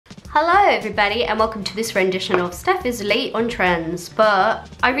Hello everybody and welcome to this rendition of Steph is late on trends, but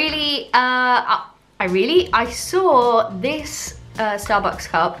I saw this Starbucks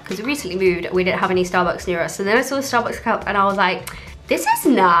cup because we recently moved and we didn't have any Starbucks near us, and then I saw the Starbucks cup and I was like, this is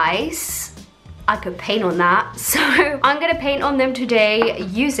nice. I could paint on that. So I'm gonna paint on them today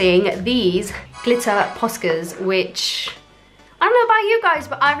using these glitter poscas, which I don't know about you guys,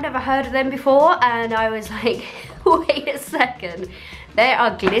 but I've never heard of them before, and I was like, wait a second. There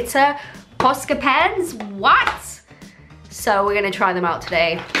are glitter Posca pens, what? So we're gonna try them out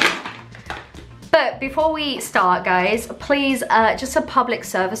today. But before we start, guys, please, just a public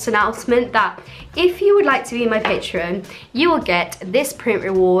service announcement that if you would like to be my patron, you will get this print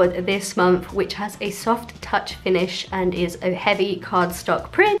reward this month, which has a soft touch finish and is a heavy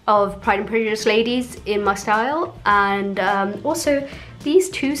cardstock print of Pride and Prejudice ladies in my style, and also these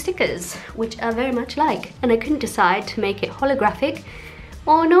two stickers, which I very much like, and I couldn't decide to make it holographic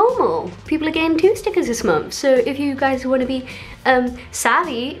or normal. People are getting 2 stickers this month, so if you guys want to be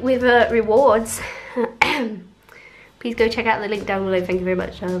savvy with rewards, please go check out the link down below. Thank you very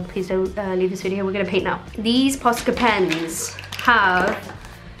much. Please don't leave this video. We're gonna paint now. These Posca pens have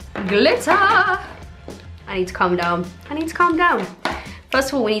glitter. I need to calm down. I need to calm down. First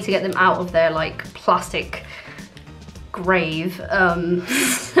of all, we need to get them out of their like plastic grave.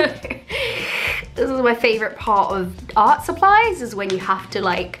 This is my favorite part of art supplies, is when you have to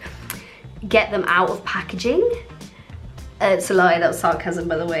like get them out of packaging. It's a lie, that was sarcasm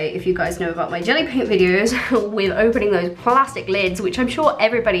by the way, if you guys know about my jelly paint videos with opening those plastic lids, which I'm sure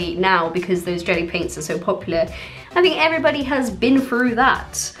everybody now, because those jelly paints are so popular, I think everybody has been through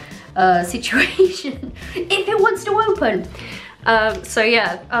that situation if it wants to open. So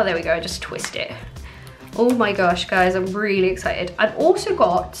yeah, oh there we go, I just twist it. Oh my gosh guys, I'm really excited. I've also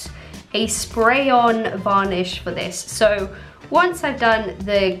got a spray-on varnish for this. So once I've done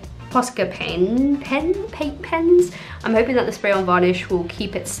the Posca paint pens, I'm hoping that the spray-on varnish will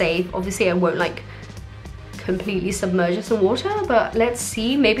keep it safe. Obviously I won't like completely submerge it in water, but let's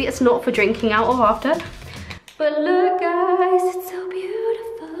see. Maybe it's not for drinking out or after. But look guys, it's so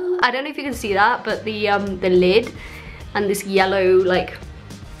beautiful. I don't know if you can see that, but the lid and this yellow like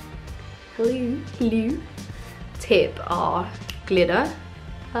hello tip are glitter.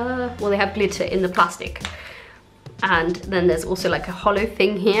 Well, they have glitter in the plastic, and then there's also like a hollow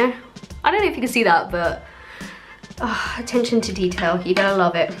thing here. I don't know if you can see that, but attention to detail, you gotta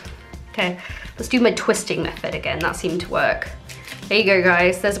love it. Okay, let's do my twisting method again. That seemed to work. There you go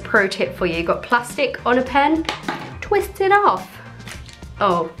guys, there's a pro tip for you. You got plastic on a pen, twist it off.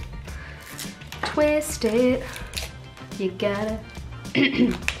 Oh, twist it, you gotta.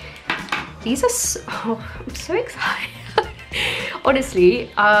 These are I'm so excited.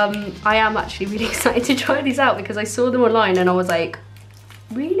 Honestly, I am actually really excited to try these out because I saw them online and I was like,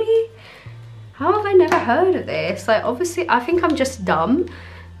 really? How have I never heard of this? Like, obviously, I think I'm just dumb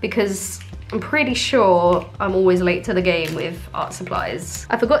because I'm pretty sure I'm always late to the game with art supplies.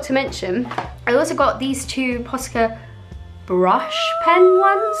 I forgot to mention, I also got these 2 Posca brush pen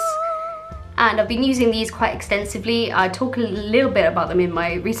ones, and I've been using these quite extensively. I talk a little bit about them in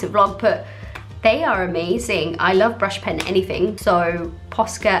my recent vlog, but they are amazing. I love brush pen anything, so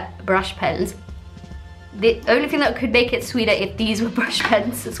Posca brush pens. The only thing that could make it sweeter if these were brush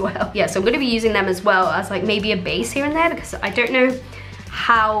pens as well. Yeah, so I'm gonna be using them as well as like maybe a base here and there, because I don't know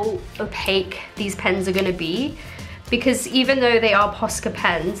how opaque these pens are gonna be, because even though they are Posca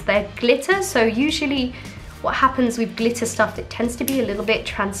pens, they're glitter, so usually what happens with glitter stuff, it tends to be a little bit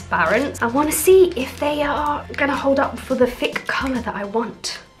transparent. I wanna see if they are gonna hold up for the thick color that I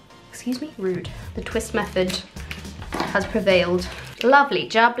want. Excuse me? Rude. The twist method has prevailed. Lovely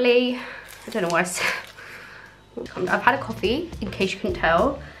jubbly. I don't know why I said. I've had a coffee, in case you couldn't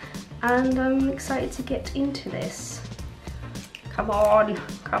tell, and I'm excited to get into this. Come on,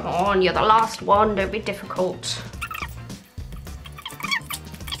 you're the last one, don't be difficult.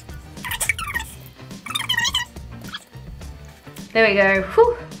 There we go.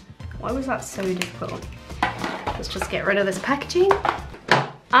 Whew. Why was that so difficult? Let's just get rid of this packaging.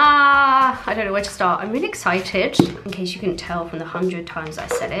 I don't know where to start. I'm really excited, in case you couldn't tell from the 100 times I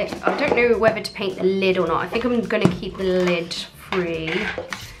said it. I don't know whether to paint the lid or not. I think I'm gonna keep the lid free.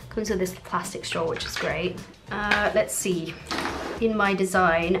 Comes with this plastic straw, which is great. Let's see. In my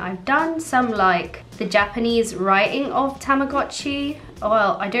design, I've done some like the Japanese writing of Tamagotchi.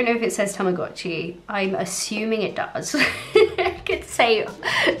 Well, I don't know if it says Tamagotchi. I'm assuming it does. I could say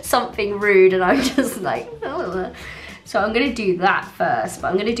something rude and I'm just like, oh. So I'm gonna do that first, but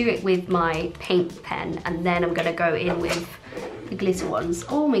I'm gonna do it with my paint pen, and then I'm gonna go in with the glitter ones.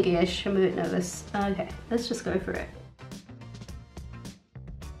 Oh my gosh, I'm a bit nervous. Okay, let's just go for it.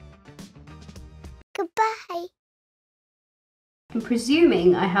 Goodbye. I'm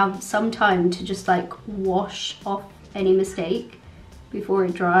presuming I have some time to just like wash off any mistake before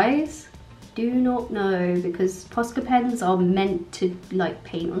it dries. Do not know, because Posca pens are meant to like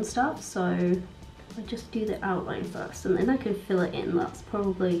paint on stuff, so I just do the outline first and then I can fill it in. That's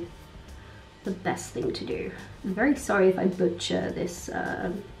probably the best thing to do. I'm very sorry if I butcher this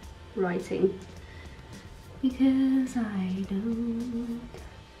writing, because I don't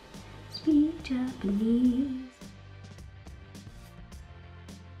speak Japanese.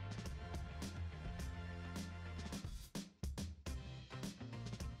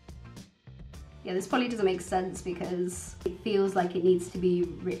 Yeah, this probably doesn't make sense because it feels like it needs to be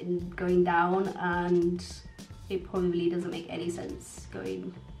written going down, and it probably doesn't make any sense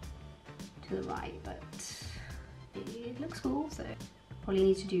going to the right, but it looks cool. So probably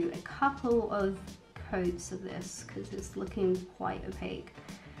need to do a couple of coats of this because it's looking quite opaque.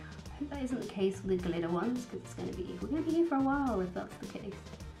 I hope that isn't the case with the glitter ones, because we're gonna be here for a while if that's the case.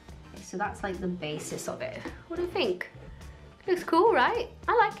 Okay, so that's like the basis of it. What do you think? Looks cool, right?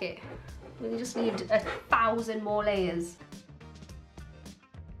 I like it. We just need 1,000 more layers.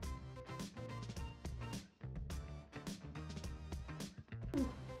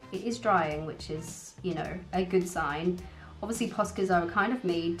 It is drying, which is, you know, a good sign. Obviously Poscas are kind of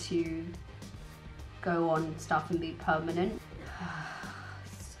made to go on stuff and be permanent.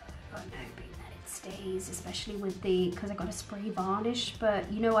 So I'm hoping that it stays, especially with because I got a spray varnish,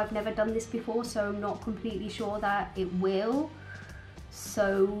 but you know, I've never done this before, so I'm not completely sure that it will.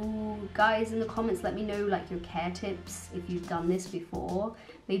 So guys, in the comments, let me know like your care tips if you've done this before.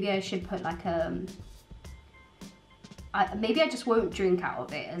 Maybe I should put like maybe I just won't drink out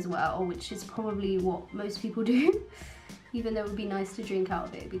of it as well, which is probably what most people do. Even though it would be nice to drink out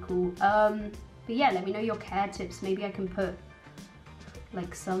of it, it'd be cool. But yeah, let me know your care tips. Maybe I can put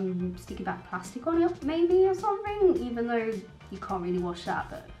like some sticky back plastic on it maybe or something, even though you can't really wash that.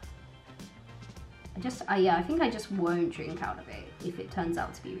 But yeah, I think I just won't drink out of it if it turns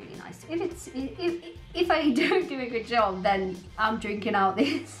out to be really nice. If I don't do a good job, then I'm drinking out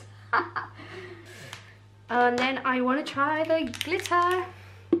this. And then I want to try the glitter.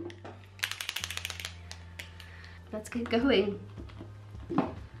 Let's get going.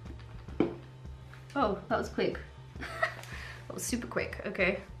 Oh, that was quick. That was super quick,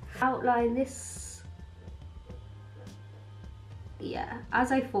 okay. Outline this. Yeah,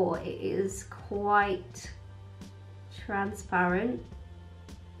 as I thought, it is quite transparent.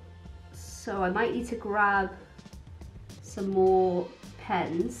 So I might need to grab some more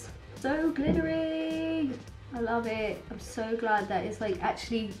pens. So glittery! I love it. I'm so glad that it's like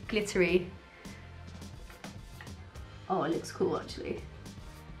actually glittery. Oh, it looks cool actually.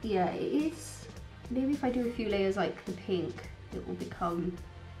 Yeah, it is. Maybe if I do a few layers like the pink, it will become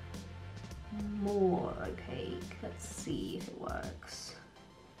more opaque. Let's see if it works.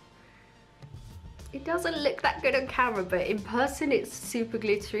 It doesn't look that good on camera, but in person it's super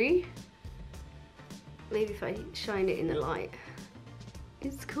glittery. Maybe if I shine it in the light.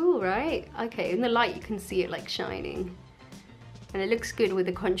 It's cool, right? Okay, in the light you can see it like shining. And it looks good with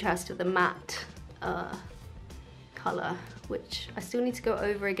the contrast of the matte color, which I still need to go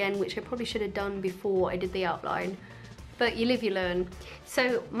over again, which I probably should have done before I did the outline. But you live, you learn.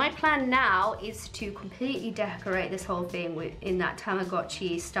 So my plan now is to completely decorate this whole thing in that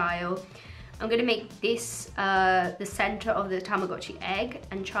Tamagotchi style. I'm gonna make this the center of the Tamagotchi egg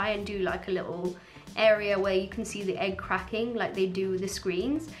and try and do like a little area where you can see the egg cracking like they do with the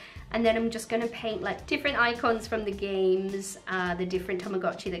screens. And then I'm just gonna paint like different icons from the games, the different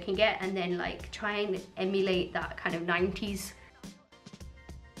Tamagotchi they can get, and then like try and emulate that kind of 90s.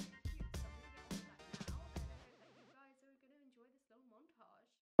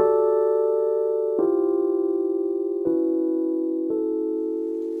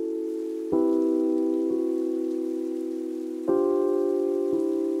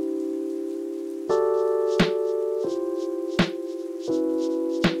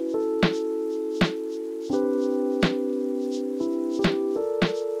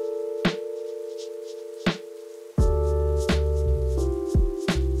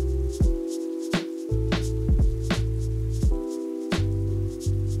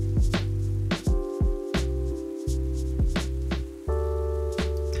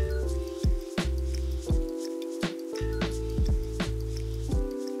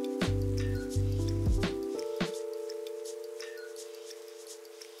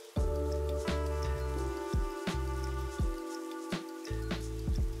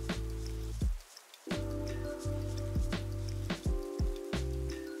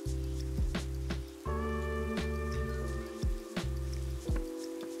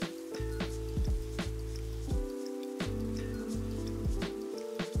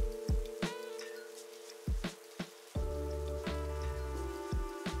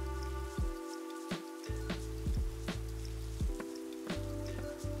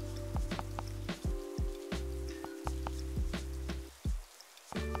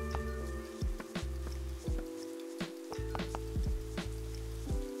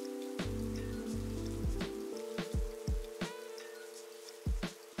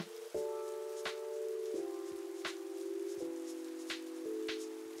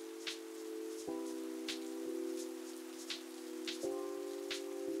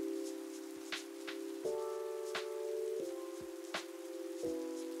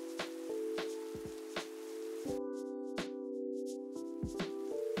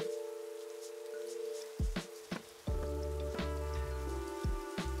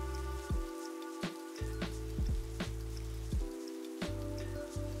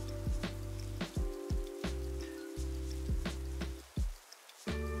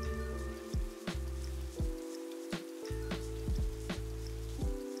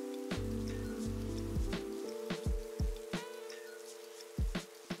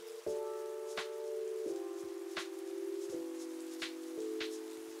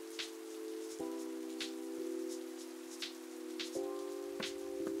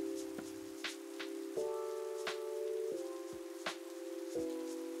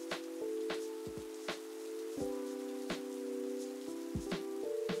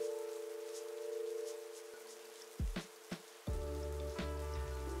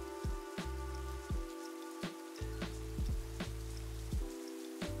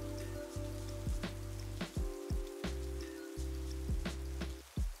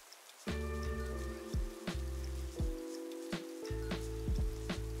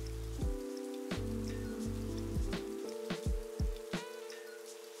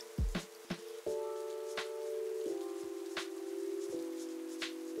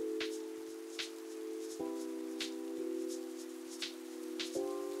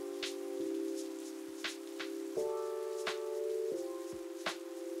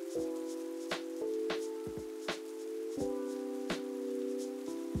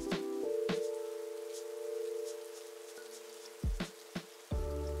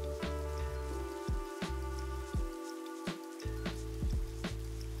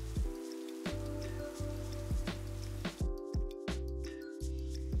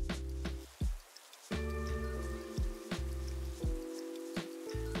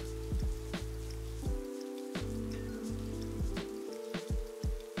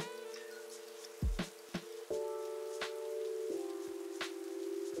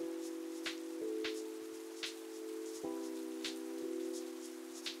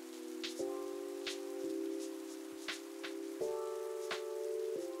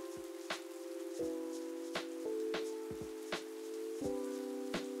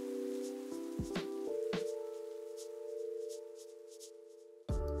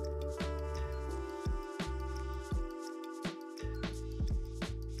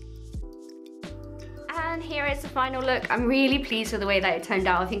 And here is the final look. I'm really pleased with the way that it turned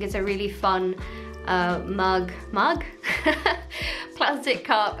out. I think it's a really fun mug plastic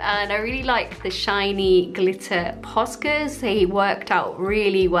cup, and I really like the shiny glitter Poscas. They worked out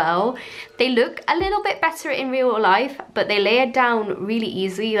really well. They look a little bit better in real life, but they lay it down really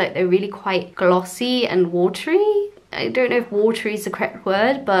easily. Like, they're really quite glossy and watery. I don't know if watery is the correct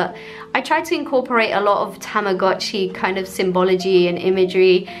word, but I tried to incorporate a lot of Tamagotchi kind of symbology and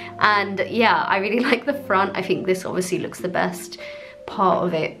imagery, and yeah, I really like the front. I think this obviously looks the best part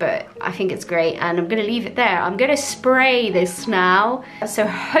of it, but I think it's great, and I'm gonna leave it there. I'm gonna spray this now, so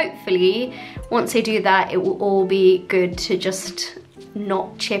hopefully once I do that, it will all be good to just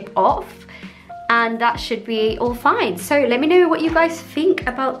not chip off, and that should be all fine. So let me know what you guys think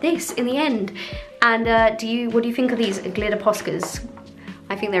about this in the end. And what do you think of these glitter Poscas?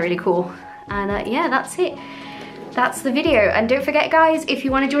 I think they're really cool. And yeah, that's it. That's the video. And don't forget, guys, if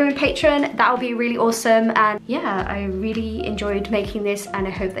you want to join my Patreon, that would be really awesome. And yeah, I really enjoyed making this, and I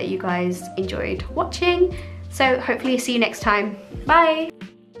hope that you guys enjoyed watching. So hopefully see you next time. Bye.